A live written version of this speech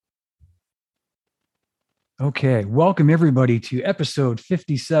Okay, welcome everybody to episode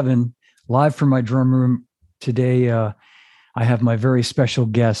 57, live from my drum room. Today, I have my very special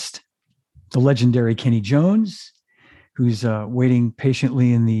guest, the legendary Kenny Jones, who's waiting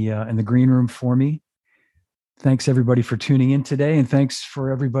patiently in the green room for me. Thanks everybody for tuning in today, and thanks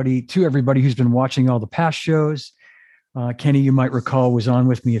for everybody who's been watching all the past shows. Kenny, you might recall, was on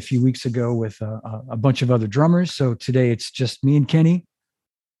with me a few weeks ago with a bunch of other drummers. So today it's just me and Kenny.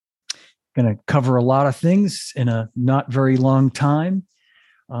 Going to cover a lot of things in a not very long time.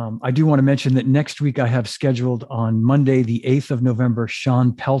 I do want to mention that next week I have scheduled on Monday, the 8th of November,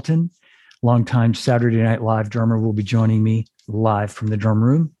 Sean Pelton, longtime Saturday Night Live drummer, will be joining me live from the drum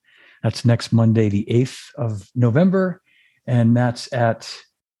room. That's next Monday, the 8th of November. And that's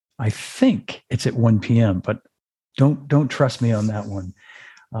I think it's at 1 p.m., but don't trust me on that one.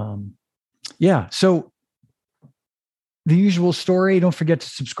 So the usual story. Don't forget to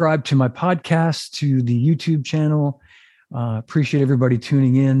subscribe to my podcast, to the YouTube channel. Appreciate everybody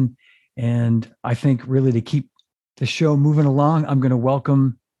tuning in. And I think really to keep the show moving along, I'm going to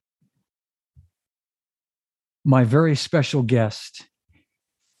welcome my very special guest,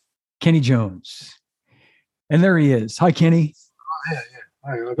 Kenny Jones. And there he is. Hi, Kenny.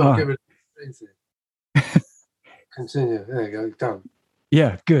 Oh, yeah. I've got to give it continue. There you go. Done.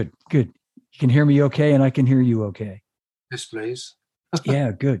 Yeah, good. You can hear me okay, and I can hear you okay. Yes, please.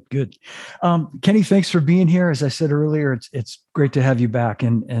 Yeah, good. Kenny, thanks for being here. As I said earlier, it's great to have you back,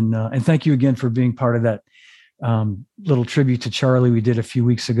 and thank you again for being part of that little tribute to Charlie we did a few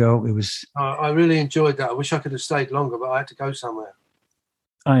weeks ago. It was. I really enjoyed that. I wish I could have stayed longer, but I had to go somewhere.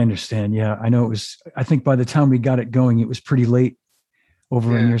 I understand. Yeah, I know it was. I think by the time we got it going, it was pretty late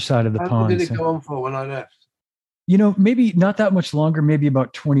over on your side of the pond. How long did it go on for when I left? Maybe not that much longer. Maybe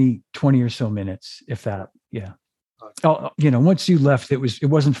about 20 or so minutes, if that. Yeah. Okay. Once you left, it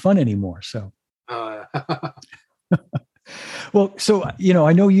wasn't fun anymore. So. Well, so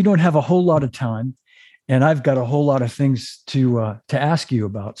I know you don't have a whole lot of time, and I've got a whole lot of things to ask you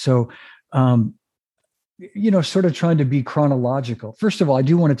about. So, sort of trying to be chronological. First of all, I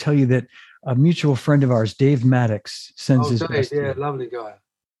do want to tell you that a mutual friend of ours, Dave Maddox, sends his best. Yeah, lovely guy.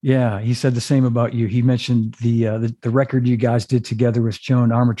 Yeah, he said the same about you. He mentioned the record you guys did together with Joan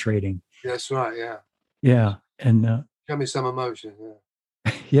Armatrading. That's right. Yeah. Yeah, and got me some emotion.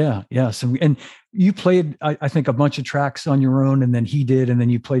 Yeah. Yeah. So, and you played, I think, a bunch of tracks on your own, and then he did, and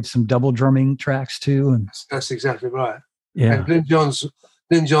then you played some double drumming tracks too. And that's exactly right. Yeah. And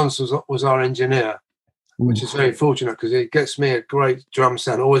Glyn Johns was our engineer, which is very fortunate because he gets me a great drum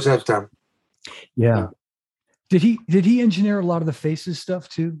sound. Always has done. Yeah. Did he engineer a lot of the Faces stuff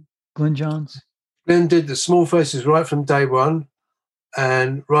too, Glyn Johns? Glyn did the small Faces right from day one,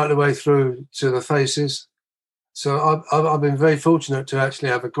 and right the way through to the Faces. So I've been very fortunate to actually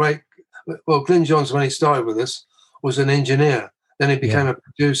have a great. Well, Glyn Johns, when he started with us, was an engineer. Then he became a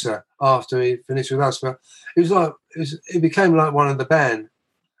producer after he finished with us. But he became like one of the band.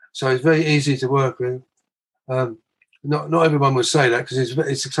 So it's very easy to work with. Not everyone would say that because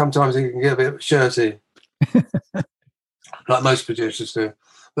it's sometimes he can get a bit shirty, like most producers do.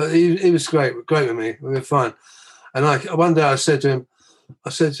 But he was great with me. We were fine. And one day I said to him,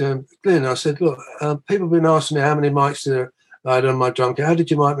 Glyn, I said, look, people have been asking me how many mics I had on my drum kit. How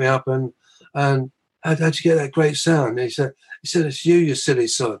did you mic me up? And how'd you get that great sound? And he said, it's you silly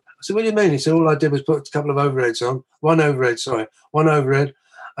son. I said, what do you mean? He said, all I did was put a couple of overheads on, one overhead,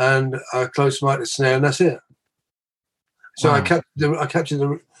 and I close mic the snare, and that's it. So wow. I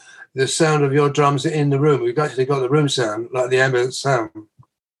captured the sound of your drums in the room. We've actually got the room sound, like the ambient sound.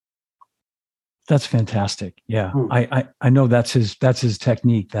 That's fantastic. Yeah. I know that's his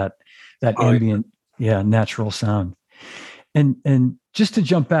technique, that ambient, natural sound. And just to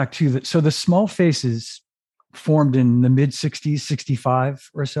jump back to that, so the Small Faces formed in the mid 60s,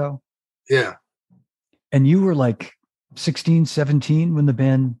 65 or so. Yeah. And you were like 16, 17 when the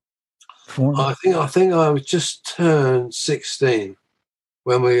band formed? I think I was just turned 16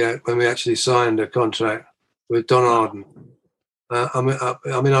 when we actually signed a contract with Don Arden. I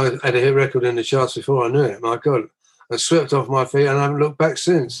had a hit record in the charts before I knew it. My God, I swept off my feet and I haven't looked back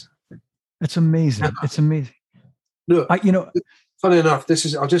since. It's amazing. It's amazing. Look, funny enough, I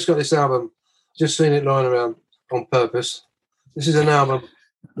just got this album, just seen it lying around on purpose. This is an album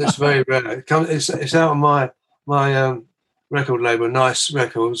that's very rare. It's out on my record label, Nice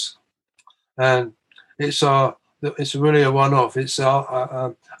Records, and it's really a one-off. It's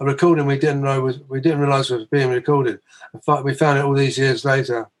a recording we didn't realize was being recorded. In fact, we found it all these years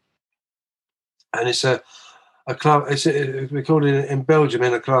later, and it's a club. It's recorded in Belgium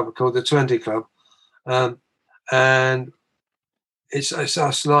in a club called the 20 Club, and it's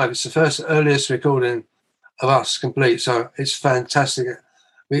us live. It's the earliest recording of us complete. So it's fantastic.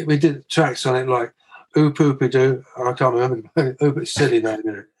 We did tracks on it like Ooh Poopy Doo. I can't remember. It's silly name,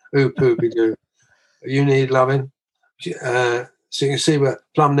 isn't it? Ooh Poopy Doo. You Need Loving. So you can see where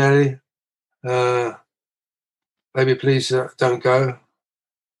Plum Nelly, Baby Please Don't Go,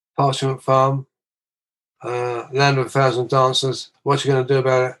 Parchment Farm, Land of a Thousand Dancers, What You Gonna Do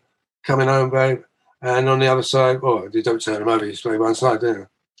About It, Coming Home Babe, and on the other side, you don't turn them over, you just play one side, don't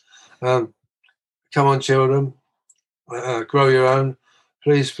you? Come On Children, Grow Your Own,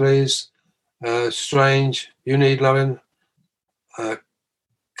 Please Please, Strange, You Need Loving,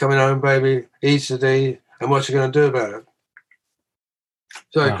 Coming Home Baby, E to D, and What You Gonna Do About It.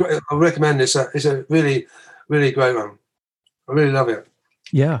 So wow. I recommend this. It's a really, really great one. I really love it.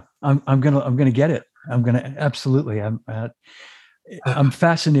 Yeah, I'm gonna get it. I'm gonna absolutely. I'm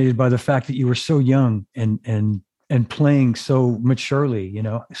fascinated by the fact that you were so young and playing so maturely. You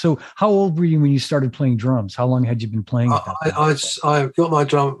know. So how old were you when you started playing drums? How long had you been playing? I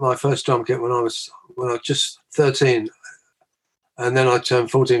got my first drum kit when I was just 13, and then I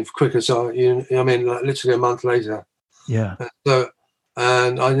turned 14 quicker. So like literally a month later. Yeah. So.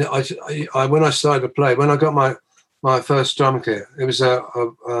 And I when I started to play, when I got my first drum kit, it was a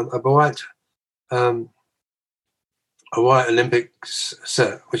white Olympic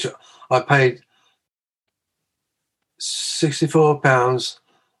set, which I paid £64,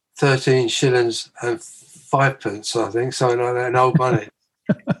 13 shillings and 5 pence, I think, something like that, in old money.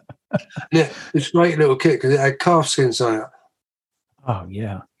 Yeah, it's a great little kit because it had calf skins on it. Oh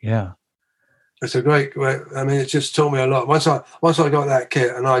yeah, yeah. It's a great. I mean, it just taught me a lot. Once I got that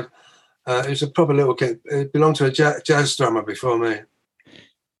kit, and it was a proper little kit. It belonged to a jazz drummer before me.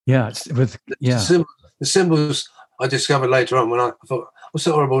 Yeah, The cymbals I discovered later on when I thought, what's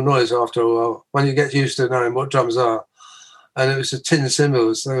that horrible noise after a while? When you get used to knowing what drums are, and it was the tin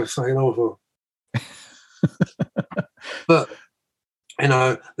cymbals. They were fucking awful. But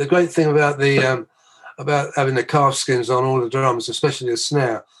the great thing about about having the calf skins on all the drums, especially the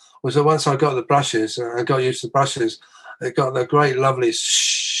snare, was that once I got the brushes and got used to the brushes, it got the great, lovely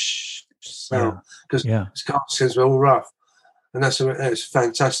sound because calf skins were all rough, and it's a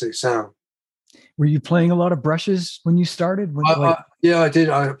fantastic sound. Were you playing a lot of brushes when you started? Yeah, I did.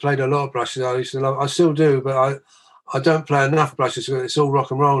 I played a lot of brushes. I used to love. I still do, but I don't play enough brushes. It's all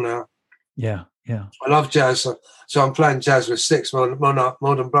rock and roll now. Yeah, yeah. I love jazz, so I'm playing jazz with sticks,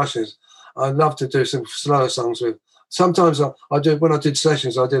 modern brushes. I'd love to do some slower songs with. Sometimes I do. When I did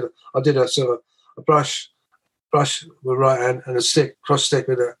sessions, I did a sort of a brush with right hand and a cross stick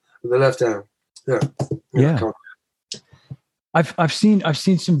with the left hand. Yeah. I've seen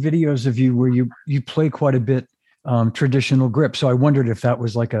some videos of you where you play quite a bit traditional grip. So I wondered if that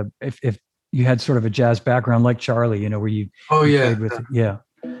was like if you had sort of a jazz background like Charlie, where you. Oh you yeah. Played with yeah.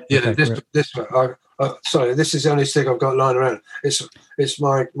 Sorry, this is the only stick I've got lying around. It's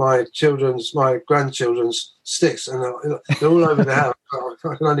my grandchildren's sticks, and they're all over the house.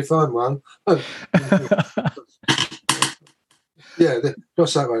 I can only find one. Yeah,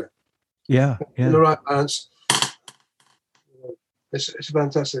 cross that way. Yeah. In the right balance. It's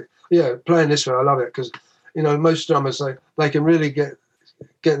fantastic. Yeah, playing this way, I love it because most drummers they can really get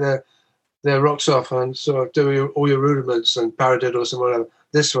their rocks off and sort of do all your rudiments and paradiddles and whatever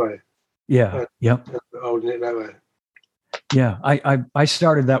this way. Yeah. Yep. Holding it that way. Yeah. I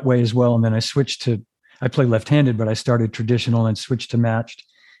started that way as well. And then I play left-handed, but I started traditional and switched to matched.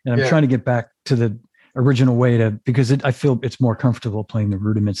 And I'm trying to get back to the original way because I feel it's more comfortable playing the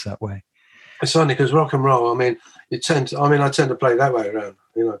rudiments that way. It's funny because rock and roll, I tend to play that way around,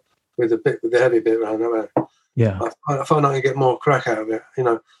 with the heavy bit around that way. Yeah. I find I can get more crack out of it.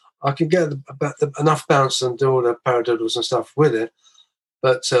 I can get enough bounce and do all the paradiddles and stuff with it,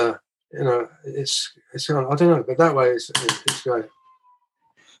 but it's kind of, I don't know, but that way it's great.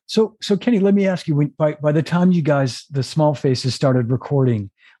 So Kenny, let me ask you: by the time you guys, the Small Faces, started recording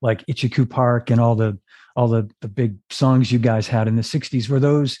like Itchycoo Park and all the big songs you guys had in the '60s, were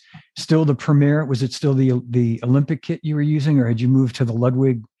those still the premier? Was it still the Olympic kit you were using, or had you moved to the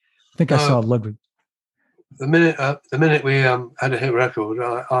Ludwig? I think I saw Ludwig. The minute we had a hit record,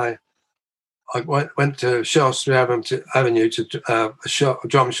 I went to Shaftesbury Avenue to a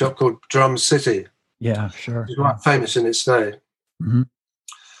drum shop called Drum City. Yeah, sure. It was quite famous in its day. Mm-hmm.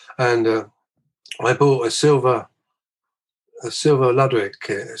 And I bought a silver Ludwig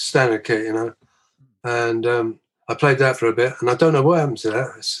kit, a standard kit, and I played that for a bit, and I don't know what happened to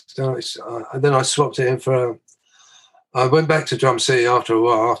that. And then I swapped it in for. I went back to Drum City after a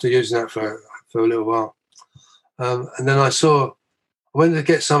while, after using that for a little while. And then I went to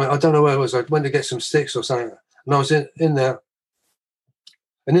get something. I don't know where it was. I went to get some sticks or something, and I was in there.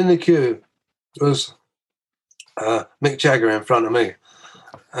 And in the queue was Mick Jagger in front of me.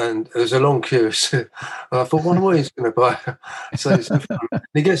 And there was a long queue. And I thought, what are you going to buy? So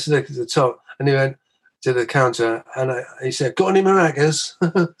he gets to the top and he went to the counter and he said, got any maracas?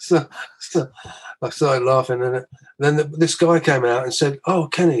 so I started laughing. And then this guy came out and said, oh,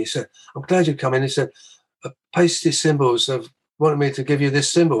 Kenny, he said, I'm glad you come in. He said, Pasty Cymbals have wanted me to give you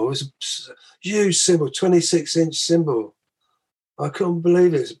this cymbal. It was a huge cymbal, 26-inch cymbal. I couldn't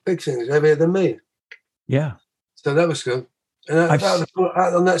believe it. It's a big thing. It's heavier than me. Yeah. So that was good. And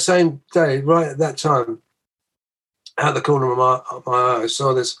on that same day, right at that time, out the corner of my eye, I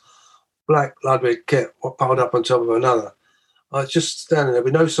saw this black Ludwig kit piled up on top of another. I was just standing there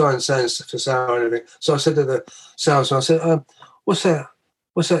with no signs for sale or anything. So I said to the salesman, I said, what's that?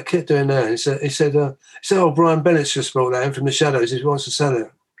 What's that kit doing there? And he said, oh, Brian Bennett's just brought that in from the Shadows. He wants to sell it.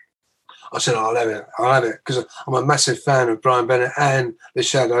 I said, I'll have it, because I'm a massive fan of Brian Bennett and the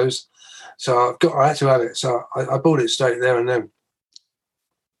Shadows. So I had to have it. So I bought it straight there and then.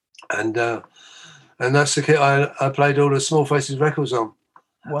 And that's the kit I played all the Small Faces records on.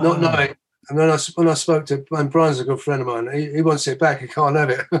 Wow. Not knowing. And then when I spoke to, and Brian's a good friend of mine, he wants it back. He can't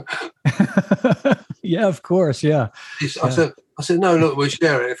have it. Yeah, of course. Yeah. I said, no, look, we'll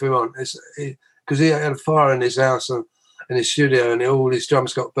share it if we want. Because he had a fire in his house and in his studio, and all his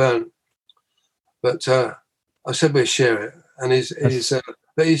drums got burnt. But I said we'll share it, and he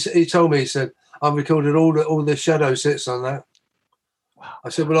told me, he said, I've recorded all the Shadows hits on that. Wow. I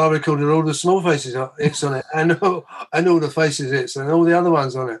said, well, I recorded all the Small Faces hits on it, and all the Faces hits, and all the other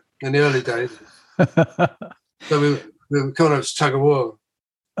ones on it in the early days. So we were kind of tug of war.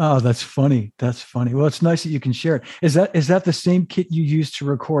 Oh, that's funny. That's funny. Well, it's nice that you can share it. Is that the same kit you used to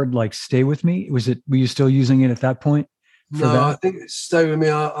record like Stay With Me? Were you still using it at that point? No, I think Stay With Me,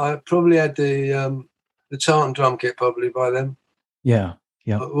 I probably had the Tartan drum kit probably by then. Yeah.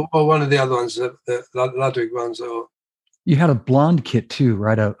 Yeah. Or one of the other ones, the Ludwig ones. You had a blonde kit too,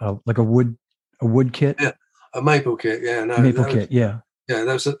 right? Like a wood kit? Yeah. A maple kit, yeah. No, maple kit, yeah. Yeah,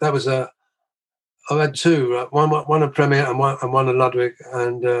 that was a I had two, right? One a Premier and one a Ludwig,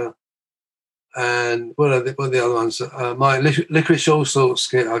 and what are the other ones? My Licorice All Sorts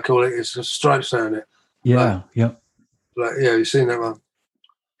kit, I call it. It's stripes around it. Yeah, yeah. Yeah, you've seen that one.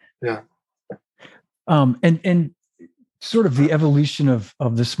 Yeah. And sort of the evolution of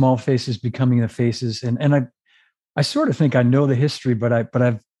the Small Faces becoming the Faces, and I sort of think I know the history, but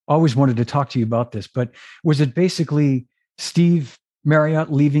I've always wanted to talk to you about this. But was it basically Steve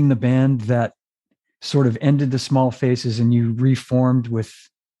Marriott leaving the band that sort of ended the Small Faces, and you reformed with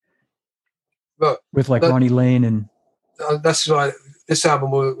Ronnie Lane? And that's right. This album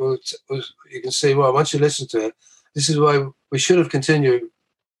was you can see, well, once you listen to it, this is why we should have continued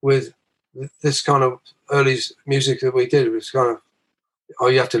with this kind of early music that we did. It was kind of,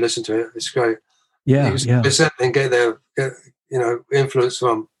 you have to listen to it. It's great. Yeah, you can and get influence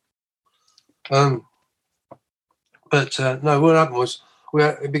from. But no, what happened was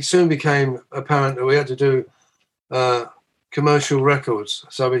it soon became apparent that we had to do commercial records.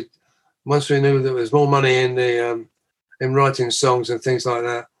 So once we knew that there was more money in writing songs and things like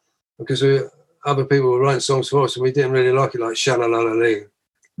that, because other people were writing songs for us, and we didn't really like it, like Sha-La-La-La-Lee.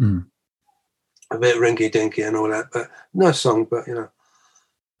 A bit rinky-dinky and all that, but nice song, but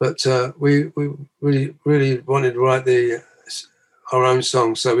But we really, really wanted to write our own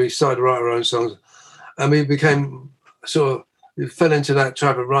songs, so we started to write our own songs, and we became we fell into that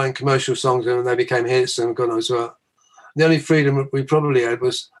trap of writing commercial songs, and they became hits, and God knows what. The only freedom we probably had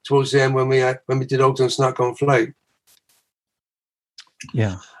was towards the end when we did Ogden's Nut Gone Flake.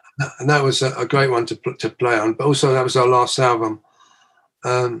 Yeah, and that was a great one to play on. But also that was our last album.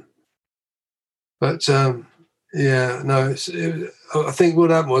 I think what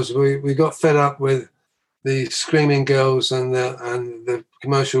happened was we got fed up with the screaming girls and the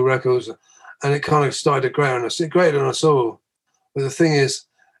commercial records, and it kind of started to grate on us. It grated on us all. But the thing is,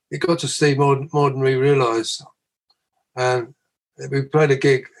 it got to Steve more than we realised. And we played a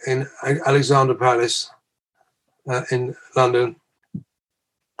gig in Alexandra Palace in London.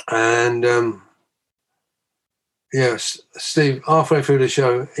 And Steve, halfway through the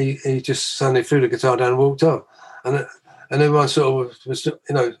show, he just suddenly threw the guitar down and walked off. And everyone sort of was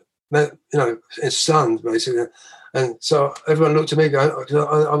it's stunned, basically. And so everyone looked at me going,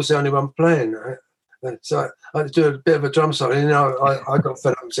 I was the only one playing. And so I had to do a bit of a drum solo. I got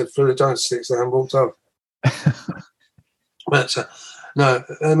fed up and said, threw the drumsticks down and walked off. But no,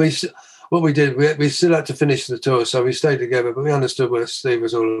 and what we did, we still had to finish the tour, so we stayed together, but we understood what Steve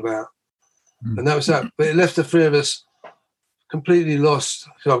was all about. And that was that. But it left the three of us completely lost.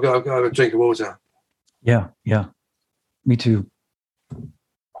 So I've got to have a drink of water. Yeah. Me too.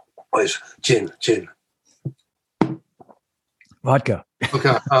 Please, gin. Vodka.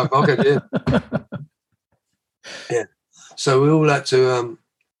 Okay, vodka, yeah. Yeah. So we all had to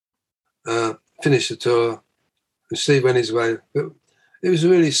finish the tour, and Steve went his way. But it was a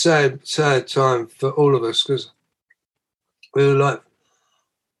really sad time for all of us, because we were like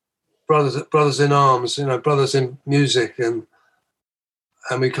brothers in arms, brothers in music, and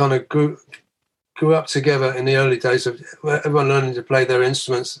we kind of grew up together in the early days of everyone learning to play their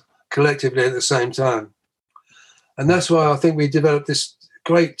instruments collectively at the same time. And that's why I think we developed this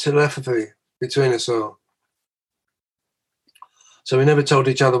great telepathy between us all. So we never told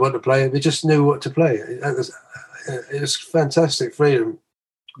each other what to play. We just knew what to play. It was fantastic freedom.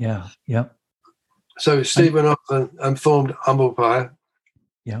 Yeah, yeah. So Steve went off and formed Humble Pie.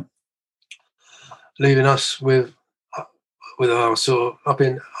 Yeah. Leaving us with our sort of up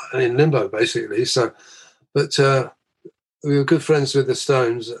in limbo, basically. So, but we were good friends with the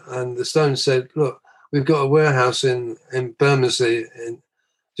Stones, and the Stones said, "Look, we've got a warehouse in Bermondsey,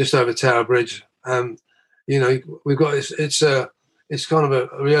 just over Tower Bridge. We've got it's kind of a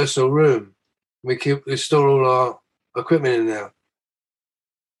rehearsal room. We store all our equipment in there."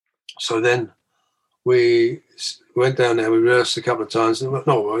 So then we went down there. We rehearsed a couple of times.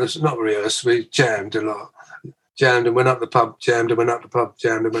 No, it's not rehearsed. We jammed a lot. Jammed and went up the pub. Jammed and went up the pub.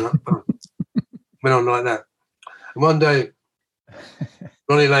 Jammed and went up the pub. Went on like that. And one day,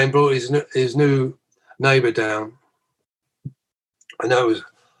 Ronnie Lane brought his new neighbour down, and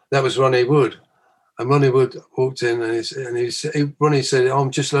that was Ronnie Wood. And Ronnie Wood walked in, and Ronnie said,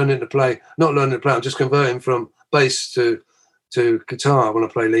 "I'm just learning to play. Not learning to play. I'm just converting from bass to guitar. I want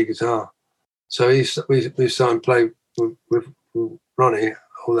to play lead guitar." So we started playing with Ronnie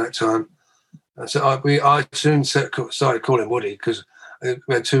all that time. So I soon started calling Woody, because we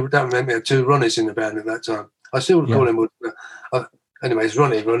had two. That meant we had two Ronnies in the band at that time. I still call him Woody. Anyway, it's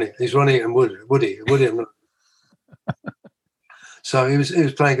Ronnie. He's Ronnie and Woody. So he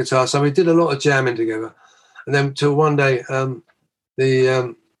was playing guitar. So we did a lot of jamming together, and then till one day,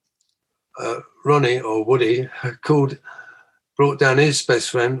 Ronnie or Woody brought down his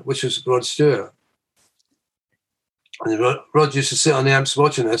best friend, which was Rod Stewart. And Rod used to sit on the amps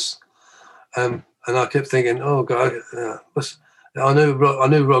watching us, and I kept thinking, "Oh God, I knew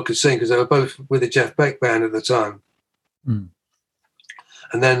Rod could sing, because they were both with the Jeff Beck band at the time." Mm.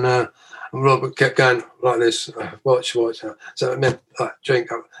 And then Rod kept going like this, watch. So it meant drink.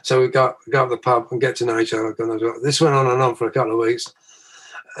 So we go up the pub and get to know each other. This went on and on for a couple of weeks,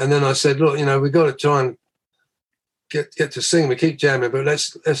 and then I said, "Look, we've got to try and get to sing. We keep jamming, but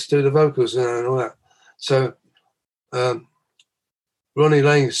let's do the vocals and all that." So Ronnie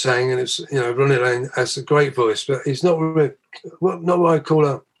Lane sang, and it's Ronnie Lane has a great voice, but he's not really not what I call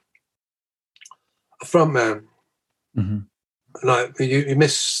a front man. Mm-hmm. Like you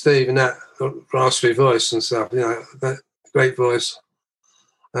miss Steve and that raspy voice and stuff, that great voice.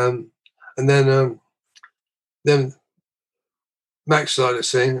 And then Max started to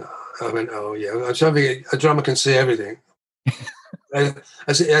sing. I went, "Oh yeah!" I don't think a drummer can see everything.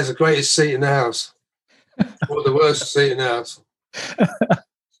 As it has the greatest seat in the house, or the worst seat in the house.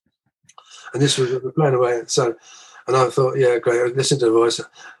 And this was blown away. So, and I thought, yeah, great. I listened to the voice.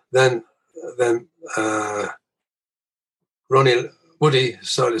 Then Woody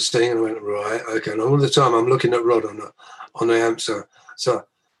started singing, and I went, right, okay. And all the time I'm looking at Rod on the amp. So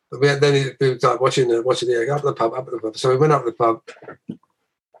we started watching the up the pub. So we went up the pub,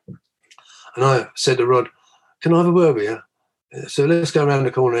 and I said to Rod, "Can I have a word with you? So let's go around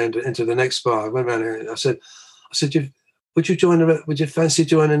the corner into the next bar." I went around and I said, would you fancy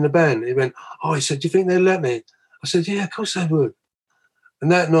joining the band? He went, "Oh," he said, "Do you think they'd let me?" I said, "Yeah, of course they would."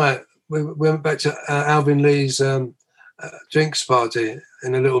 And that night we went back to Alvin Lee's drinks party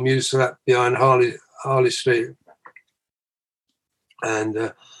in a little muse flat behind Harley Street.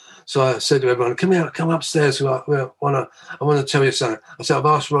 And so I said to everyone, come upstairs. I want to tell you something. I said, "I've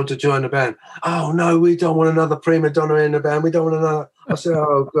asked Rod to join the band." "Oh, no, we don't want another prima donna in the band. We don't want another." I said,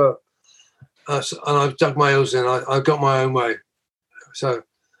 "Oh, God." And I dug my heels in. I got my own way. So,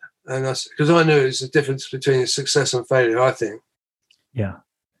 and that's because I knew it's the difference between success and failure, I think. Yeah.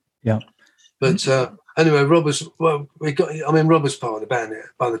 But anyway, Rob was part of the band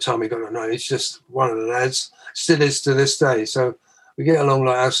by the time we got to know him. He's just one of the lads, still is to this day. So we get along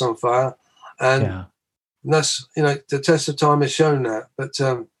like house on fire. And that's, the test of time has shown that. But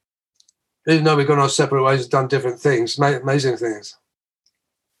even though we've gone our separate ways and done different things, amazing things.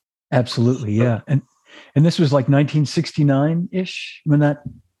 Absolutely, yeah. And this was like 1969-ish when that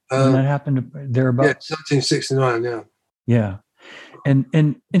happened, thereabouts. Yeah, 1969, yeah. Yeah.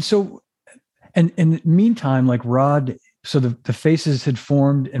 And so and in the meantime, like Rod, so the Faces had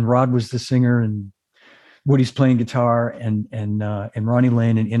formed and Rod was the singer, and Woody's playing guitar, and Ronnie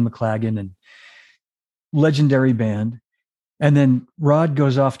Lane and Ian McLagan, and legendary band. And then Rod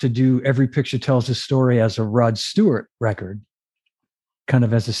goes off to do Every Picture Tells a Story as a Rod Stewart record, kind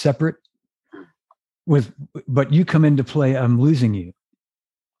of as a separate but you come in to play I'm Losing You.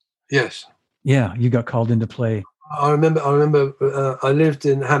 Yes. Yeah, you got called into play. I remember. I lived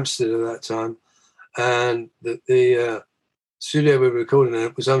in Hampstead at that time, and the studio we were recording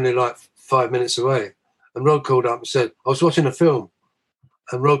in was only like 5 minutes away. And Rod called up and said, I was watching a film,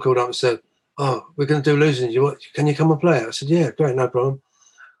 and Rod called up and said, "Oh, we're going to do Losing You. Can you come and play it?" I said, "Yeah, great, no problem.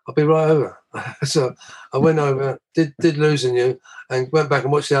 I'll be right over." So I went over, did Losing You, and went back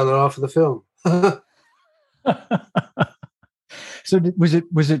and watched the other half of the film. So was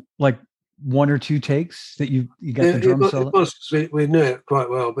it like one or two takes that you got the drum solo? It was, because we knew it quite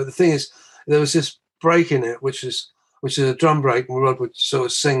well. But the thing is, there was this break in it, which is a drum break, and Rod would sort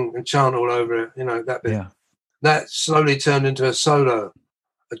of sing and chant all over it, that bit. Yeah. That slowly turned into a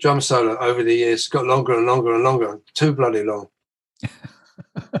drum solo over the years, got longer and longer and longer, too bloody long.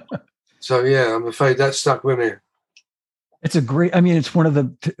 So, yeah, I'm afraid that stuck with me. It's it's one of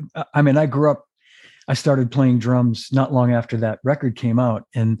I started playing drums not long after that record came out,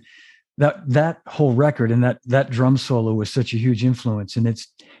 and that whole record and that drum solo was such a huge influence. And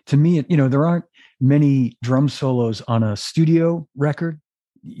it's, to me, there aren't many drum solos on a studio record.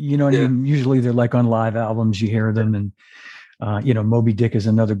 Usually they're like on live albums, you hear them, and Moby Dick is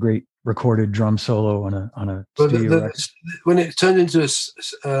another great recorded drum solo on a studio record. When it turned into a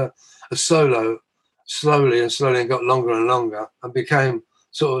solo, slowly and got longer and longer, and became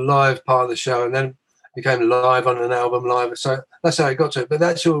sort of live part of the show, and then became live on an album, live. So that's how it got to it. But the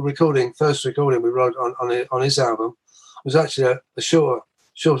actual first recording we wrote on his album was actually a shorter,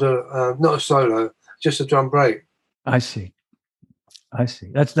 not a solo, just a drum break. I see.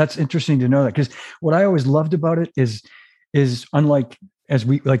 That's interesting to know that, because what I always loved about it is unlike,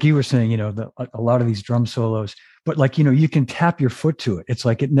 like you were saying, a lot of these drum solos, but like, you can tap your foot to it. It's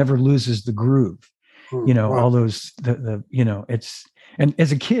like it never loses the groove. Right. All those it's. And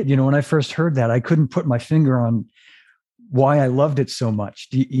as a kid, when I first heard that, I couldn't put my finger on why I loved it so much.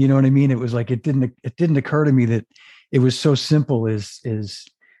 Do you know what I mean? It was like it didn't occur to me that it was so simple. Is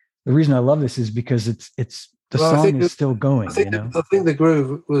the reason I love this is because the song is still going. I think the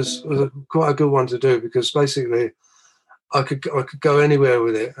groove was quite a good one to do, because basically I could go anywhere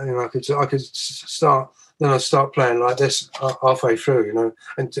with it. I could start. Then I'd start playing like this halfway through,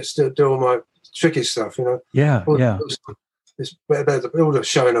 and just do all my tricky stuff. Yeah. It's better all the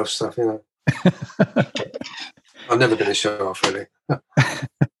showing off stuff, I've never been a show off, really.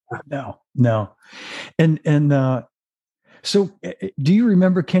 No. And so do you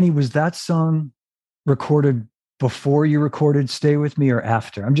remember, Kenny, was that song recorded before you recorded Stay With Me or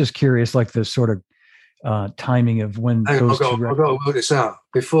after? I'm just curious, like the sort of timing of when those two records. I've got to work this out.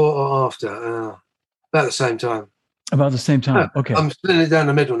 Before or after? About the same time. About the same time. Okay. I'm splitting it down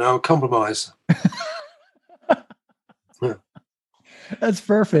the middle now. Compromise. That's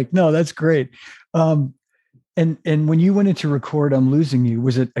perfect. No, that's great. And when you went in to record I'm Losing You,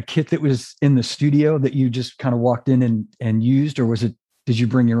 was it a kit that was in the studio that you just kind of walked in and used, or did you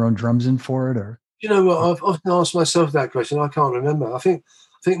bring your own drums in for it? Or you know what? I've often asked myself that question. I can't remember. I think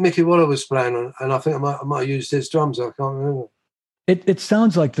Mickey Waller was playing on, and I think I might have used his drums. I can't remember. It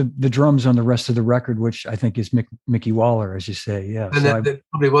sounds like the drums on the rest of the record, which I think is Mickey Waller, as you say. Yeah. And it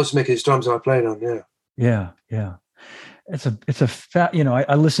probably was Mickey's drums I played on. Yeah. Yeah. It's a fat,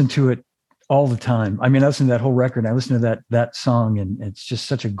 I listen to it all the time. I mean, I listen to that whole record. I listen to that song, and it's just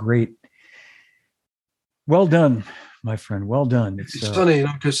such a great, well done, my friend. Well done. It's funny,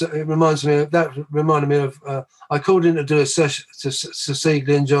 because it reminded me of, I called in to do a session to see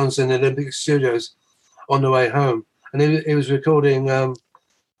Glyn Johns in the Olympic Studios on the way home. And he was recording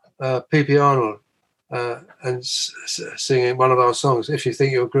P.P. Arnold and singing one of our songs, If You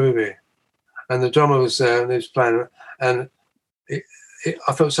Think You're Groovy. And the drummer was there, and he was playing, and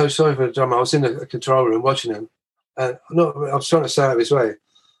I felt so sorry for the drummer. I was in the control room watching him, and I was trying to stay out of his way,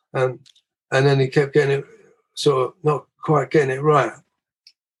 and then he kept getting it, sort of not quite getting it right.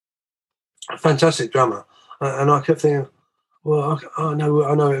 A fantastic drummer, and I kept thinking, well, I know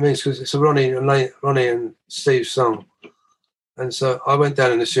what it means, because it's a Ronnie and Steve's song. And so I went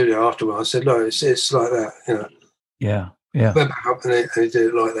down in the studio afterwards. I said, look, it's like that, Yeah. Went back up, and he did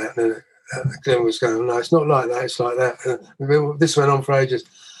it like that, and then Glenn was going, no, it's not like that, it's like that. And this went on for ages,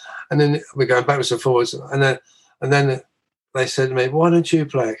 and then we're going backwards and forwards, and then they said to me, why don't you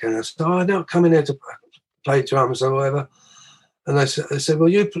play it? And I said, I'm not coming here to play drums or whatever. And they said, well,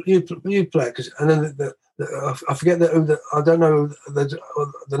 you play it. And then I forget I don't know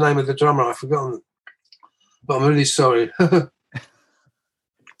the name of the drummer. I've forgotten. but I'm really sorry.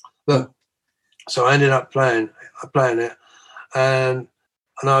 But so I ended up playing it, and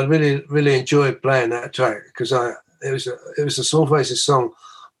I really enjoyed playing that track because it was a Small Faces song,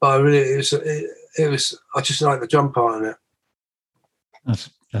 but it was I just like the drum part in it.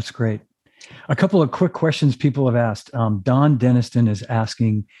 That's great. A couple of quick questions people have asked. Don Denniston is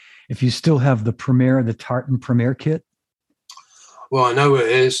asking if you still have the Tartan Premier kit. Well, I know where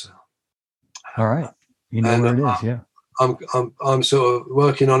it is. All right, you know where it is. Yeah, I'm sort of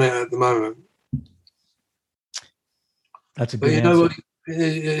working on it at the moment. That's a good answer. What?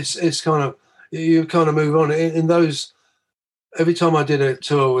 It's kind of you kind of move on in those. Every time I did a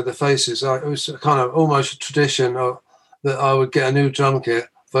tour with the Faces, it was kind of almost a tradition that I would get a new drum kit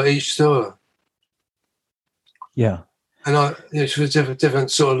for each tour. Yeah, and it was a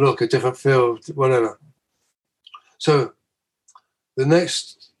different sort of look, a different feel, whatever. So the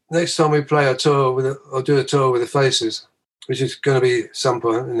next time we play a tour I'll do a tour with the Faces, which is going to be some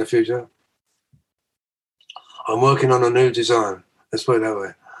point in the future. I'm working on a new design. Let's put it that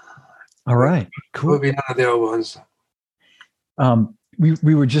way. All right, cool. Will be none of the old ones.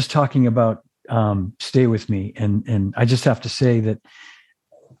 We were just talking about "Stay With Me," and I just have to say that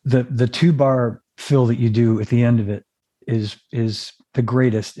the 2-bar fill that you do at the end of it is the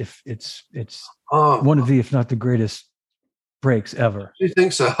greatest. If it's one of the, if not the greatest breaks ever. Do you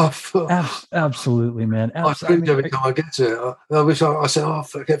think so? Absolutely, man. Absolutely. Every time I get to it, I wish I said, I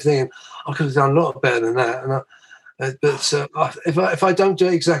kept thinking I could have done a lot better than that. But if I don't do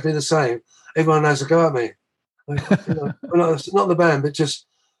it exactly the same, everyone has a go at me. Not the band, but just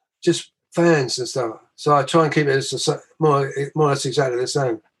fans and stuff. So I try and keep it more or less exactly the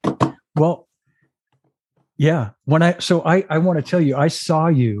same. Well, yeah. I want to tell you, I saw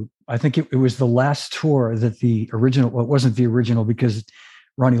you. I think it was the last tour that the original. Well, it wasn't the original because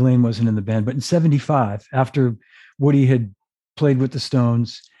Ronnie Lane wasn't in the band. But in '75, after Woody had played with the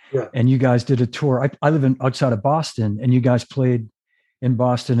Stones, and you guys did a tour. I live outside of Boston, and you guys played in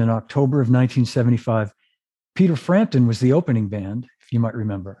Boston in October of 1975. Peter Frampton was the opening band, if you might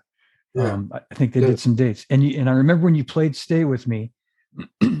remember. Yeah. I think they did some dates. And I remember when you played "Stay With Me,"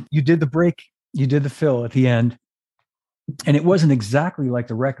 you did the break, you did the fill at the end, and it wasn't exactly like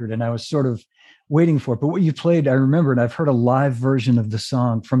the record. And I was sort of waiting for it. But what you played, I remember, and I've heard a live version of the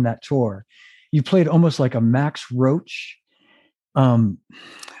song from that tour. You played almost like a Max Roach.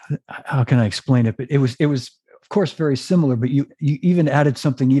 How can I explain it? But it was of course very similar, but you even added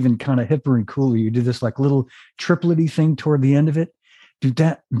something even kind of hipper and cooler. You did this like little triplety thing toward the end of it. Do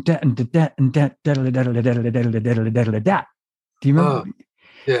that and that and that and that. Do you remember?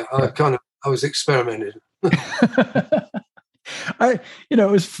 Yeah, I was experimenting. It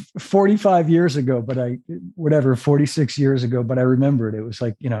was 45 years ago, but 46 years ago, but I remember it. It was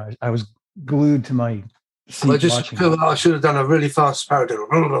like, I was glued to my seat. I just feel I should have done a really fast parody.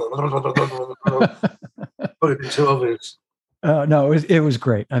 Probably been too obvious. No, it was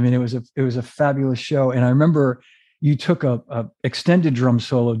great. I mean, it was a fabulous show. And I remember you took a extended drum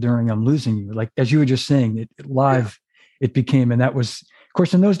solo during "I'm Losing You." Like, as you were just saying, it live, it became, and that was, of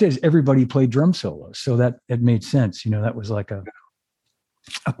course, in those days, everybody played drum solos. So that it made sense. That was like a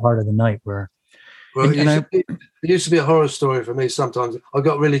part of the night where. Well, it used to be a horror story for me sometimes. I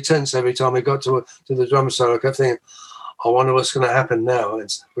got really tense every time I got to the drum solo. I kept thinking, I wonder what's going to happen now.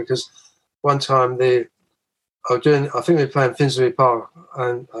 It's because one time I think we were playing Finsbury Park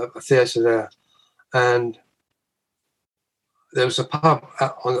and a theatre there, and there was a pub.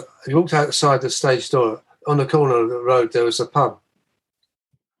 You walked outside the stage door, on the corner of the road, there was a pub.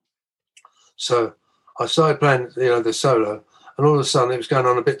 So I started playing, the solo, and all of a sudden it was going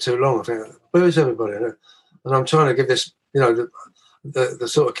on a bit too long. I think, where is everybody? And I'm trying to give this, the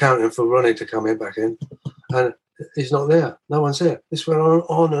sort of counting for Ronnie to come back in, and he's not there. No one's there. This went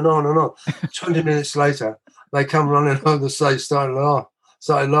on and on and on. 20 minutes later, they come running on the stage, started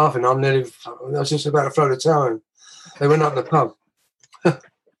laughing. I was just about to throw the towel in. They went up the pub.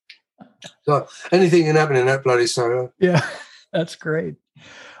 So anything can happen in that bloody solo. Yeah, that's great.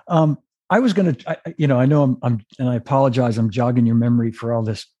 I was going to, I know I'm, and I apologize, I'm jogging your memory for all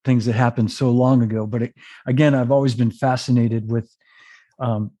this things that happened so long ago. But again, I've always been fascinated with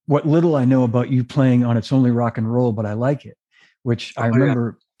what little I know about you playing on "It's Only Rock and Roll," but I like it, which I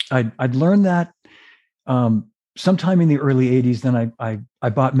remember I'd learned that sometime in the early 80s. Then I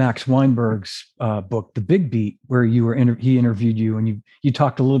bought Max Weinberg's book, The Big Beat, where he interviewed you, and you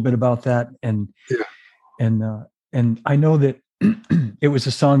talked a little bit about that. And I know that it was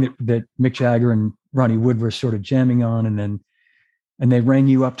a song that Mick Jagger and Ronnie Wood were sort of jamming on, and they rang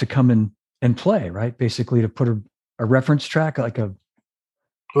you up to come and play, right? Basically to put a reference track, like a.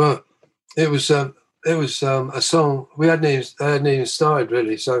 Well, it was it was a song they hadn't even started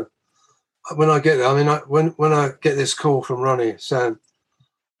really. So when I get there, I mean, when I get this call from Ronnie saying,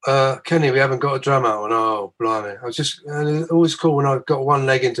 Kenny, we haven't got a drummer. And oh, blimey. And it's always cool when I've got one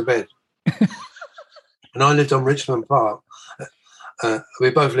leg into bed. And I lived on Richmond Park. We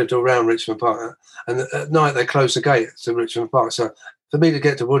both lived around Richmond Park. And at night they closed the gate to Richmond Park. So for me to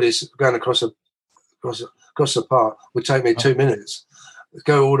get to Woodies, going across the park would take me 2 minutes.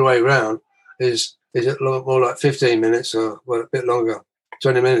 Go all the way around is more like 15 minutes or a bit longer,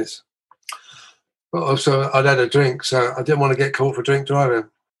 20 minutes. But also I'd had a drink, so I didn't want to get caught for drink driving.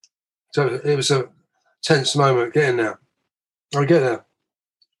 So it was a tense moment getting there. I get there.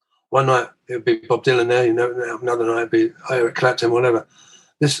 One night it would be Bob Dylan there, another night it'd be Eric Clapton, whatever.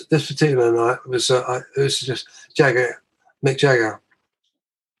 This particular night it was just Mick Jagger.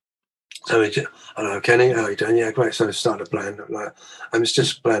 So hello, Kenny, how are you doing? Yeah, great. So I started playing, and it's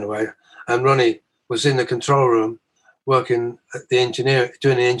just playing away. And Ronnie was in the control room working at doing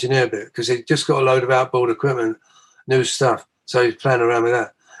the engineer bit, because he just got a load of outboard equipment, new stuff. So he's playing around with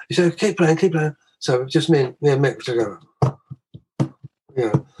that. He said, keep playing. So just me and Mick together.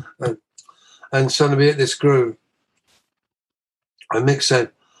 And suddenly we hit this groove. And Mick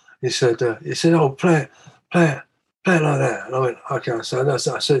said, oh, play it like that. And I went, okay. So I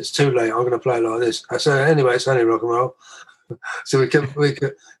said, it's too late. I'm going to play it like this. I said, anyway, it's only rock and roll. So we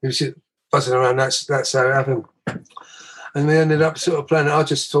was buzzing around. That's how it happened. And we ended up sort of playing it. I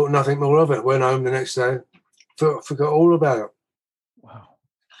just thought nothing more of it. Went home the next day, forgot all about it. Wow.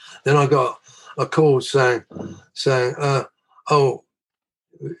 Then I got a call saying, oh,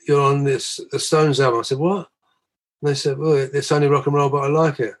 you're on the Stones album. I said, what? And they said, well, it's only rock and roll, but I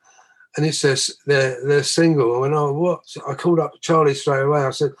like it. And it says they're single. I went, oh, what? So I called up Charlie straight away.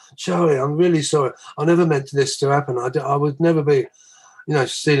 I said, Charlie, I'm really sorry. I never meant this to happen. I would never be,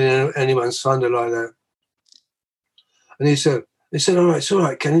 stealing anyone's thunder like that. And he said, all right, it's all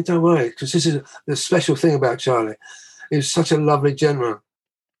right, Kenny, don't worry, because this is the special thing about Charlie. He was such a lovely gentleman.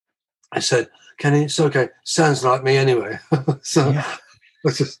 I said, Kenny, it's okay. Sounds like me anyway. So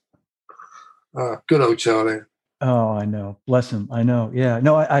it's just good old Charlie. Oh, I know. Bless him. I know. Yeah.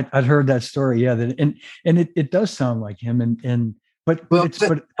 No, I'd heard that story. Yeah. And it does sound like him. But funny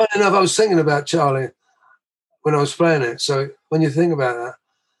enough, I was thinking about Charlie when I was playing it. So when you think about that,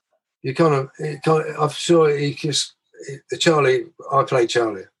 you kind of I'm sure I played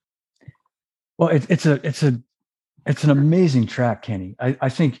Charlie. Well, it's an amazing track, Kenny. I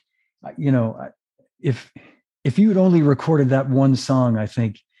think, if you had only recorded that one song, I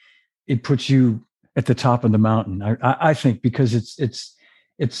think it puts you at the top of the mountain. I think, because it's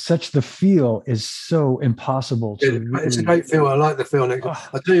such, the feel is so impossible to. It's a great feel. I like the feel. Oh.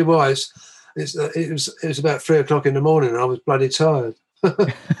 I tell you why. It was about 3 o'clock in the morning, and I was bloody tired.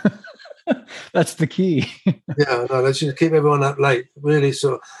 That's the key. Yeah, no, let's just keep everyone up late. Really,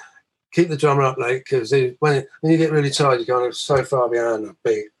 sort of keep the drummer up late, because when you get really tired, you're kind of so far behind the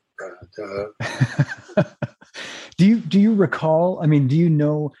beat. Do you recall? I mean, do you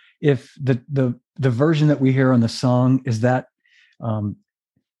know if the version that we hear on the song is that,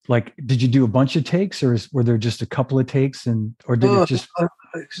 did you do a bunch of takes, or were there just a couple of takes, or did it just?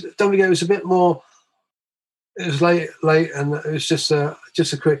 Don't forget, it was a bit more. It was late, and it was just a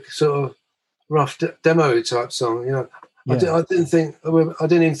quick sort of rough demo type song. Yeah. I didn't even think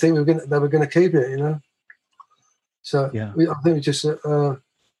they were going to keep it. So I think we just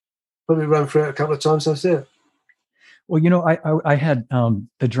probably run through it a couple of times. That's it. Well, I had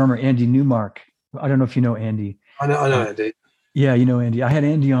the drummer Andy Newmark. I don't know if you know Andy. I know Andy. Yeah, you know Andy. I had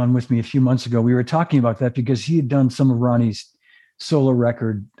Andy on with me a few months ago. We were talking about that because he had done some of Ronnie's solo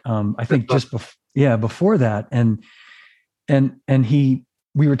record. I think just before that, and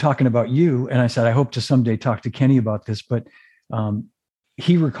we were talking about you, and I said I hope to someday talk to Kenny about this, but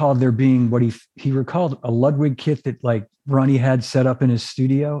he recalled there being he recalled a Ludwig kit that Ronnie had set up in his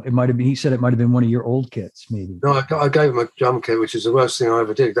studio. He said it might have been one of your old kits, maybe. No, I gave him a drum kit, which is the worst thing I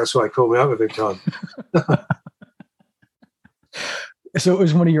ever did. That's why he called me up a big time. So it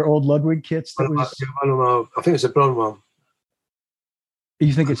was one of your old Ludwig kits? I think it's a blonde one.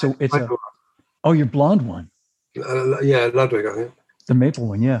 You think it's a your blonde one? Yeah, Ludwig, I think. The maple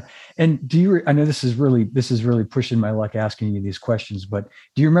one, yeah. And I know this is really pushing my luck asking you these questions, but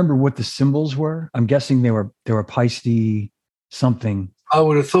do you remember what the symbols were? I'm guessing they were pasty something. I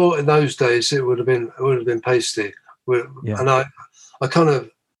would have thought in those days it would have been pasty. Yeah. And I kind of,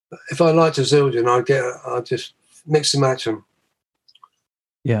 if I liked a Zildjian, I'd just mix and match them.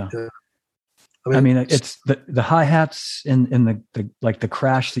 Yeah. I mean, it's the hi-hats and the like the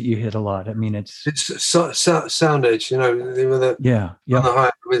crash that you hit a lot. I mean, it's sound edge, you know, with the yeah, on the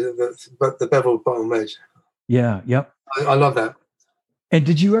high with the bevel bottom edge. Yeah, yep. I love that. And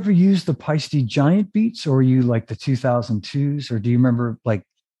did you ever use the Paiste Giant beats, or were you like the 2002s, or do you remember like?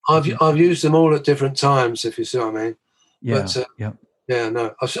 I've used them all at different times, if you see what I mean. Yeah, but yeah, yeah.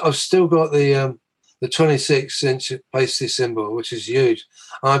 No, I've still got the 26-inch Paiste cymbal, which is huge.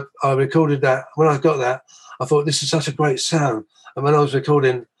 I recorded that when I got that. I thought this is such a great sound. And when I was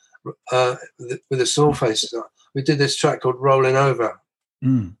recording with the Small Faces, we did this track called "Rolling Over."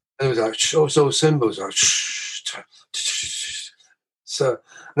 Mm. And it was like all cymbals, like so.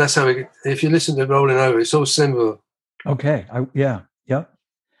 That's how we. If you listen to "Rolling Over," it's all cymbal. Okay. Yeah.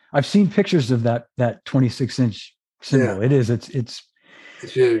 I've seen pictures of that 26-inch cymbal. Yeah. It's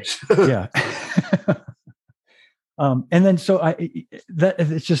huge. Yeah. And then so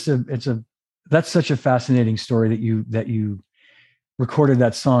that's such a fascinating story that you recorded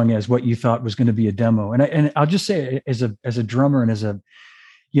that song as what you thought was going to be a demo. And I'll just say as a drummer and as a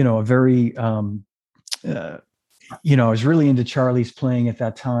very I was really into Charlie's playing at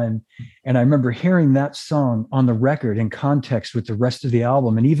that time. And I remember hearing that song on the record in context with the rest of the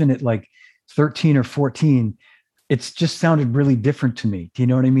album. And even at like 13 or 14, it's just sounded really different to me. Do you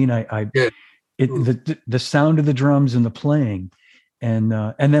know what I mean? The sound of the drums and the playing. And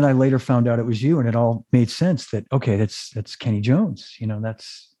then I later found out it was you, and it all made sense that, okay, that's Kenny Jones.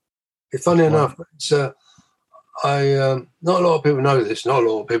 That's funny enough. It's, not a lot of people know this. Not a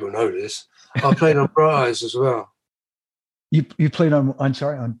lot of people know this. I played on Bright Eyes as well. You played on, I'm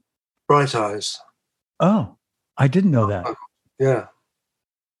sorry, on Bright Eyes. Oh, I didn't know that. Yeah.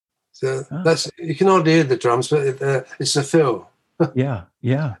 So that's, you can hardly hear the drums, but it's a fill. Yeah.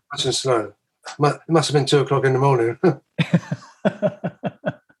 Nice and slow. It must have been 2:00 in the morning.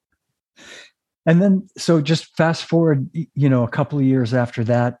 And then, so just fast forward, a couple of years after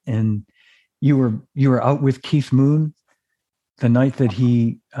that, and you were out with Keith Moon the night that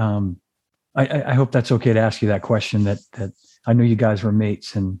he. I hope that's okay to ask you that question. That I know you guys were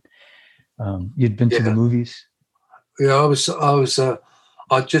mates, and you'd been to the movies. Yeah,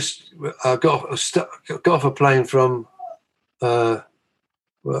 I just got off a plane from where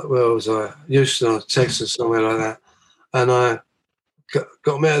was I? Houston or Texas, somewhere like that, and I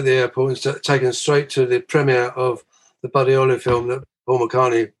got me out of the airport and taken straight to the premiere of the Buddy Holly film that Paul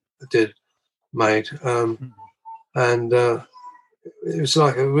McCartney made, and it was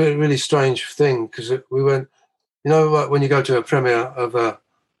like a really, really strange thing because we went, when you go to a premiere of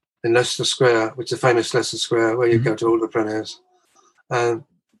in Leicester Square, which is the famous Leicester Square where you go to all the premieres, and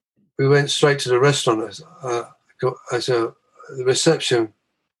we went straight to the restaurant as the reception.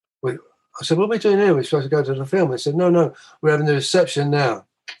 I said, "What are we doing here? We're supposed to go to the film." They said, "No, we're having the reception now.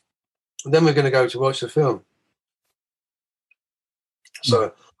 And then we're going to go to watch the film."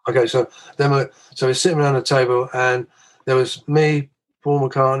 So, okay, so we're sitting around the table, and there was me, Paul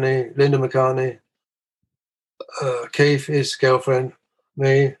McCartney, Linda McCartney, Keith, his girlfriend,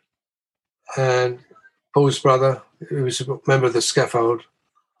 me, and Paul's brother, who was a member of the Scaffold.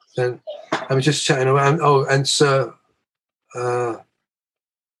 And we're just chatting around. Oh, and Sir, what's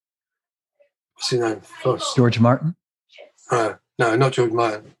his name? Frost. George Martin? No, not George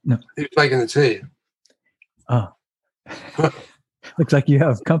Martin. No. He was making the tea. Oh. Looks like you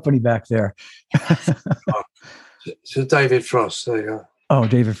have company back there. So David Frost, there you go. Oh,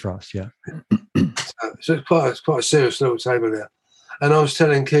 David Frost, yeah. So it's quite a serious little table there. And I was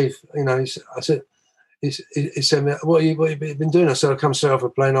telling Keith, he said, "What have you been doing?" I said, "I come straight off a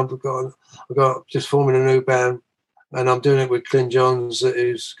plane. I've got just forming a new band, and I'm doing it with Clint Johns,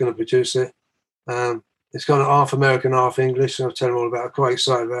 who's going to produce it. It's kind of half American, half English." And I'll tell him all about it. I'm quite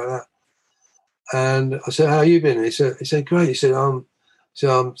excited about that. And I said, "How have you been?" He said, "Great." He said, I'm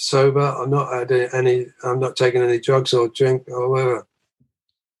sober. I'm not taking any drugs or drink or whatever."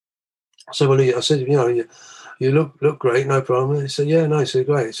 So I said, "You look great, no problem." He said, "Yeah, no." He said,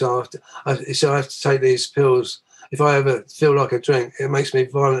 "Great." So I have to take these pills. If I ever feel like a drink, it makes me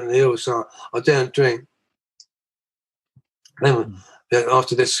violently ill, so I don't drink. Then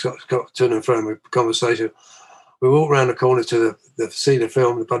after this got to and fro conversation, we walked around the corner to see the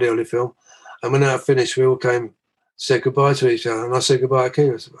film, the Buddy Holly film, and when that finished, we all came, said goodbye to each other, and I said goodbye to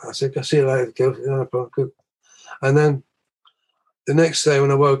Keith. I said, "I'll see you later, Keith." No problem, good. And then the next day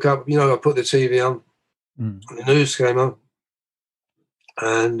when I woke up, I put the TV on, and the news came on,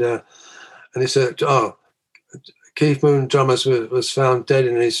 and he said, "Oh, Keith Moon, drummer, was found dead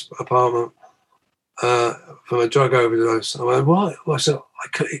in his apartment from a drug overdose." I went, "What?" Well, I said,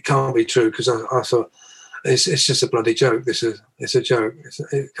 "It can't be true," because I thought, it's just a bloody joke. It's a joke.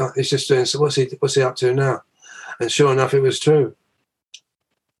 It's just doing. So what's he up to now? And sure enough, it was true.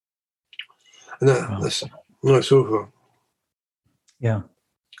 And that's awful. Yeah.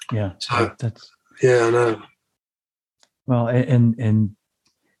 So that's I know. Well, and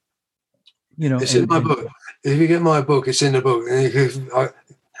it's in my book. If you get my book, it's in the book.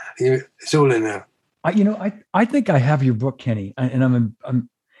 It's all in there. I think I have your book, Kenny, and I'm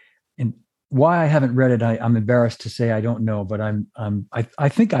and why I haven't read it, I'm embarrassed to say I don't know, but I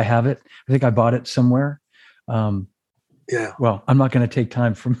think I have it. I think I bought it somewhere. Well, I'm not going to take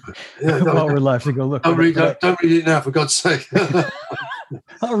time from while we're live to go look. Don't read it now, for God's sake.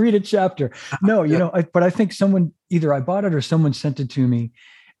 I'll read a chapter. No, but I think either I bought it or someone sent it to me,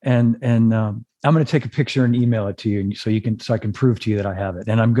 and I'm going to take a picture and email it to you, so I can prove to you that I have it,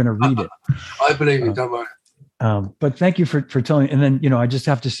 and I'm going to read it. I believe you. Don't worry. But thank you for telling me. And then I just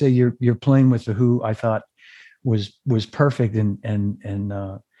have to say you're playing with the Who. I thought was perfect, and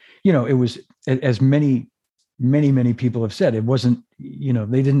it was, as many people have said, it wasn't,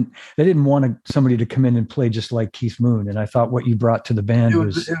 they didn't want somebody to come in and play just like Keith Moon. And I thought what you brought to the band it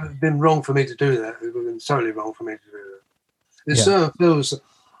would have been wrong for me to do that. It would have been totally wrong for me to do that. There's certain fills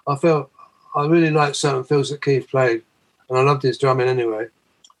I really liked certain fills that Keith played, and I loved his drumming anyway.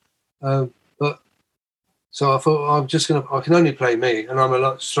 So I thought I can only play me, and I'm a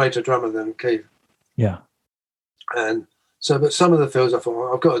lot straighter drummer than Keith. Yeah. And so, but some of the fills I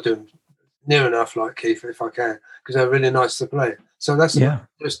thought I've got to do them near enough like Keith if I can, because they're really nice to play. So that's the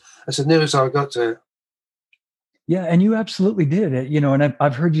nearest I got to it. Yeah, and you absolutely did it. And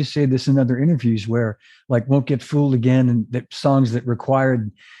I've heard you say this in other interviews where, like, Won't Get Fooled Again, and that songs that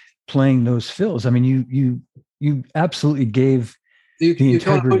required playing those fills. I mean, you absolutely gave. You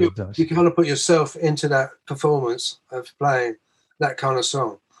kind of put yourself into that performance of playing that kind of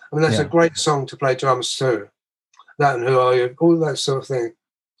song. I mean, that's a great song to play drums to. That and Who Are You, all that sort of thing.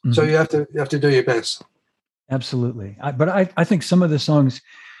 Mm-hmm. So you have to do your best. Absolutely. But I think some of the songs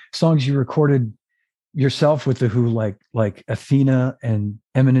you recorded yourself with the Who, like Athena and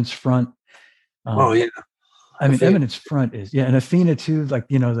Eminence Front. I mean, Eminence Front is, and Athena too, like,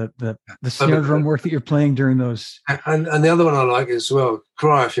 the snare drum work that you're playing during those. And the other one I like as well,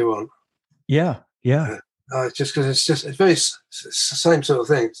 Cry If You Want. Yeah. Just because it's very it's the same sort of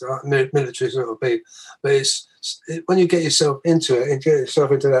thing. It's like military sort of beat, but when you get yourself into it and get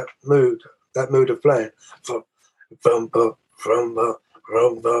yourself into that mood of playing,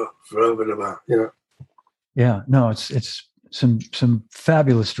 Yeah, no, it's some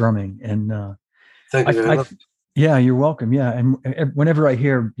fabulous drumming, and thank you very much. Yeah, you're welcome. Yeah, and whenever I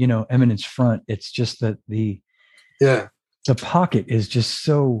hear Eminence Front, it's just that the pocket is just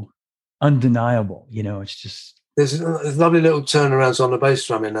so undeniable. It's just there's lovely little turnarounds on the bass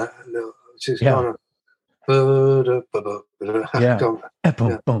drum in that. Which is kind of boom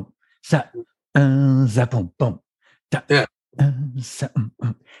boom zap boom boom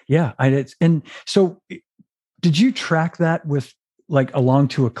and so did you track that with along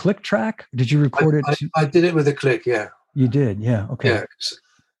to a click track? Did you record it? I did it with a click. Yeah, you did. Yeah. Okay. Yeah,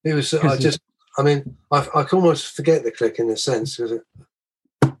 it was. I can almost forget the click in a sense, because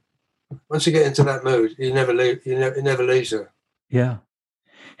once you get into that mood, you never leave. It never leaves you. Yeah.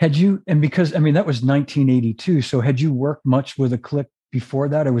 Had you? And because that was 1982. So had you worked much with a click before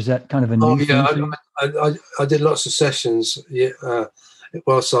that, or was that kind of a new thing for you? I did lots of sessions.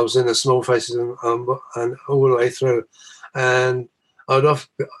 Whilst I was in the Small Faces and all the way through, and I'd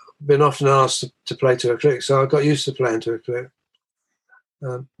been often asked to play to a click, so I got used to playing to a click.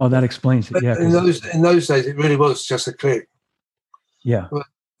 That explains it. Yeah. In those days, it really was just a click. Yeah. But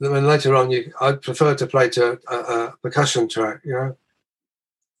then later on, I'd prefer to play to a percussion track.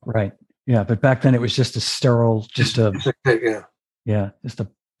 Right. Yeah, but back then it was just a sterile, just a click. Yeah. Yeah, just a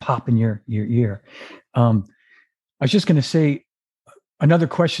pop in your ear. I was just going to say, another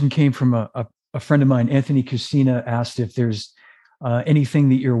question came from a friend of mine, Anthony Cucina, asked if there's anything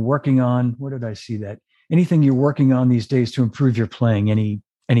that you're working on. Where did I see that? Anything you're working on these days to improve your playing?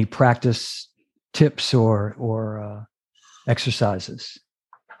 Any practice tips or exercises?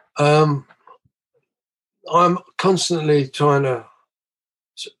 I'm constantly trying to.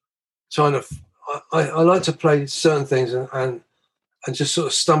 I like to play certain things and just sort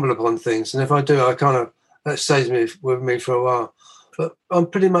of stumble upon things, and if I do, that stays with me for a while. But I'm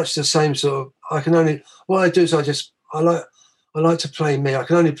pretty much the same sort of. What I do is I like to play me. I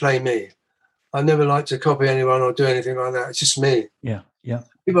can only play me. I never like to copy anyone or do anything like that. It's just me. Yeah.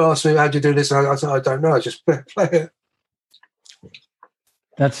 People ask me, how do you do this? I say, I don't know. I just play it.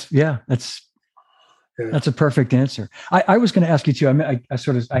 That's That's a perfect answer. I was going to ask you too.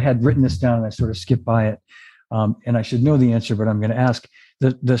 I had written this down and I sort of skipped by it. And I should know the answer, but I'm going to ask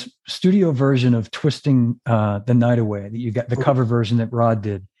the studio version of Twisting the Night Away that you got, the cover version that Rod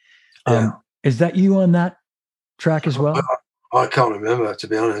did. Is that you on that track as well? I can't remember, to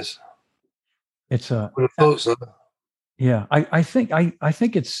be honest. It's I would have thought so. Yeah, I think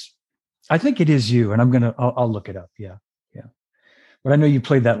it is you, and I'll look it up. Yeah. But I know you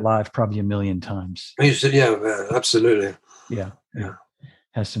played that live probably a million times. Yeah, absolutely. Yeah.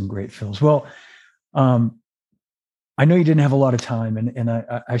 Has some great fills. Well, I know you didn't have a lot of time, and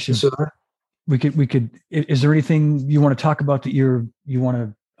I should. We could. Is there anything you want to talk about that you want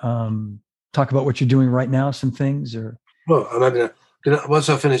to talk about what you're doing right now? Some things, or well, I'm gonna once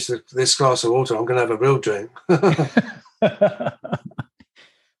I finish this glass of water, I'm gonna have a real drink. Good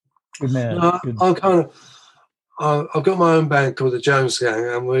man. No, I'm kind of. I've got my own band called the Jones Gang,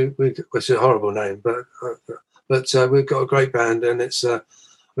 and which is a horrible name, but we've got a great band, and it's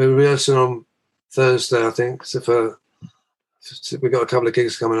we're rehearsing on Thursday, I think. So we've got a couple of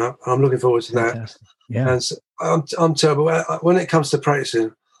gigs coming up. I'm looking forward to that. Yeah, and so I'm terrible when it comes to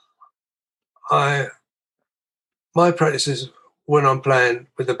practicing. My practice is when I'm playing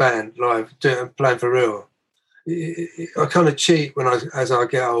with the band live, playing for real. I kind of cheat as I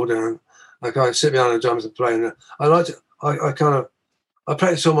get older, and I kind of sit behind the drums and play. And I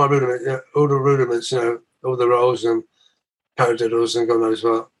practice all my rudiments, all the rudiments, all the rolls and paradiddles and God knows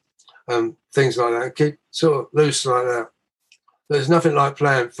what, things like that. Keep sort of loose like that. There's nothing like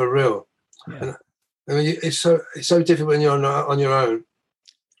playing for real. Yeah. And, I mean, it's so difficult when you're on your own.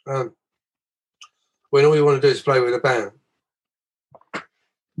 When all you want to do is play with a band.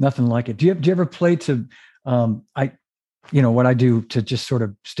 Nothing like it. Do you ever play to? What I do to just sort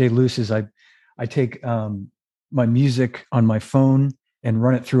of stay loose is I take my music on my phone and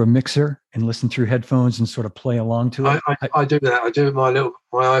run it through a mixer and listen through headphones and sort of play along to it. I do that. I do it with my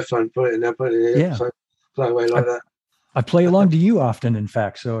iPhone, put it in there, put it in here, so play away like that. I play along to you often, in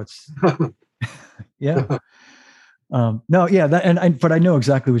fact. So it's yeah. But I know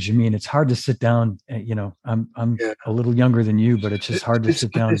exactly what you mean. It's hard to sit down. I'm a little younger than you, but it's just hard to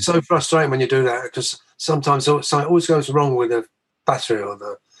sit down. It's so frustrating when you do that because sometimes something always goes wrong with the battery or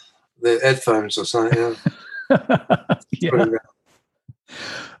the headphones or something. Yeah.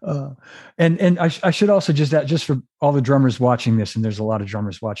 And I should also just add, just for all the drummers watching this, and there's a lot of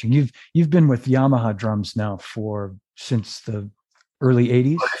drummers watching. You've been with Yamaha drums now since the early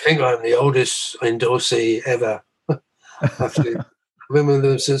 '80s. I think I'm the oldest endorsee ever. I've been with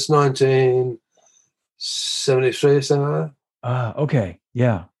them since 1973 or something like that. Okay.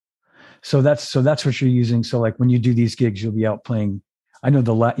 Yeah. So that's what you're using. So like when you do these gigs, you'll be out playing. I know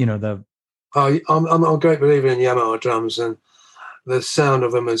I'm a great believer in Yamaha drums, and the sound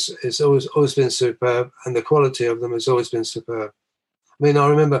of them is always been superb, and the quality of them has always been superb. I mean, I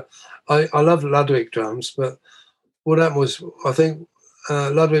remember I love Ludwig drums, but what happened was I think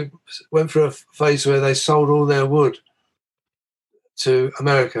Ludwig went through a phase where they sold all their wood to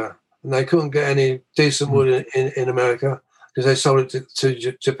America, and they couldn't get any decent wood in America because they sold it to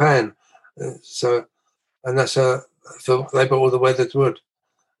Japan. And that's they bought all the weathered wood.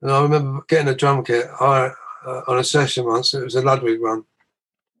 And I remember getting a drum kit on a session once. It was a Ludwig one,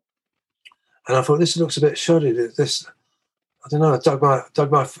 and I thought this looks a bit shoddy. I don't know. I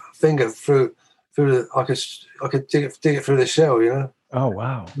dug my finger through I could dig it through the shell. Oh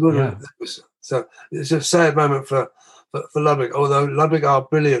wow! Yeah. So it's a sad moment for Ludwig, although Ludwig are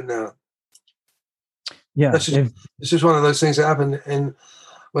brilliant now. Yeah, it's just one of those things that happen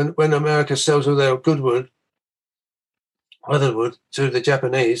when America sells all their good wood, weathered wood, to the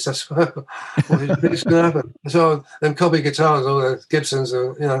Japanese. That's what is going to happen. So them copy guitars, all the Gibsons,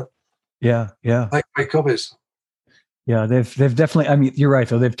 Yeah. make great copies. Yeah, they've definitely. I mean, you're right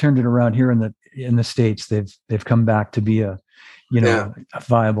though. They've turned it around here in the States. They've come back to be a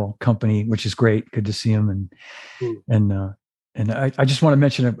viable company, which is great. Good to see them. And I just want to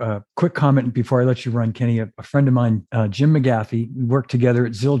mention a quick comment before I let you run, Kenny. A friend of mine, Jim McGaffey, we worked together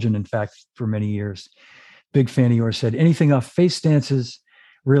at Zildjian, in fact, for many years. Big fan of yours. Said anything off Face Stances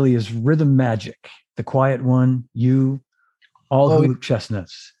really is rhythm magic. The Quiet One, you, all hoop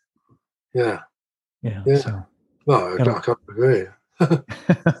chestnuts. Yeah. So, well, I can't agree.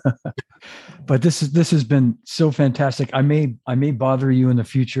 But this has been so fantastic. I may bother you in the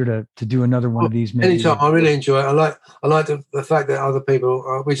future to do another one of these. Maybe. Anytime. I really enjoy it. I like the fact that other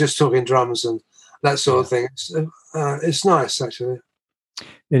people we're just talking drums and that sort of thing. It's nice actually.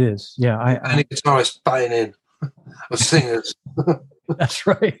 It is. Yeah. Any guitarist banging in or singers. That's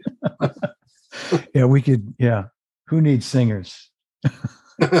right. Yeah, we could. Yeah. Who needs singers?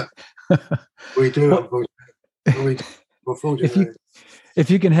 We do, Well, unfortunately. We do, unfortunately. if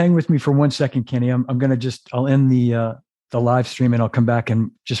you can hang with me for 1 second, Kenny, I'm going to I'll end the live stream and I'll come back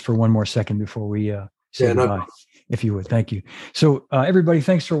and just for one more second before we say Yeah, no goodbye, if you would. Thank you. So everybody,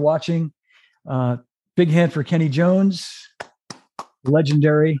 thanks for watching. Big hand for Kenny Jones,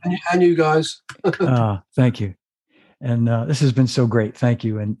 legendary. And you guys. Thank you. And this has been so great. Thank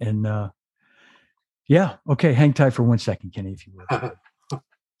you. And yeah, okay, hang tight for 1 second, Kenny, if you would.